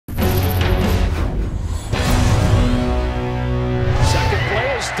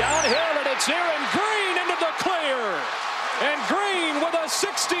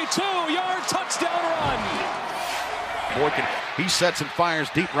He sets and fires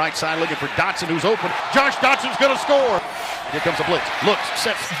deep right side, looking for Dotson, who's open. Josh Dotson's going to score. Here comes a blitz. Looks,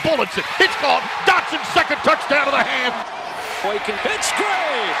 sets, bullets it. It's caught. Dotson's second touchdown of the hand. Boykin, it's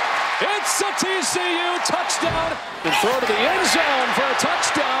great. It's a TCU touchdown. And throw to the end zone for a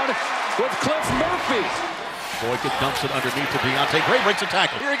touchdown with Cliff Murphy. Boykin dumps it underneath to Deontay Gray, breaks a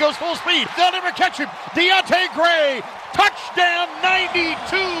tackle. Here he goes full speed. They'll never catch him. Deontay Gray, touchdown, 92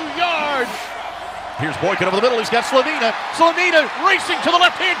 yards. Here's Boykin over the middle. He's got Slavina. Slavina racing to the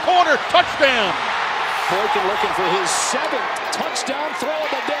left-hand corner. Touchdown. Boykin looking for his 7th touchdown throw of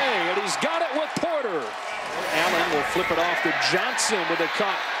the day, and he's got it with Porter. Allen will flip it off to Johnson with a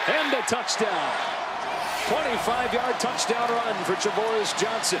cut and a touchdown. 25-yard touchdown run for Javoris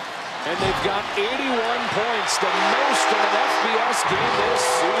Johnson. And they've got 81 points, the most in an FBS game this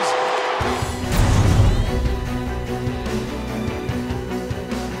season.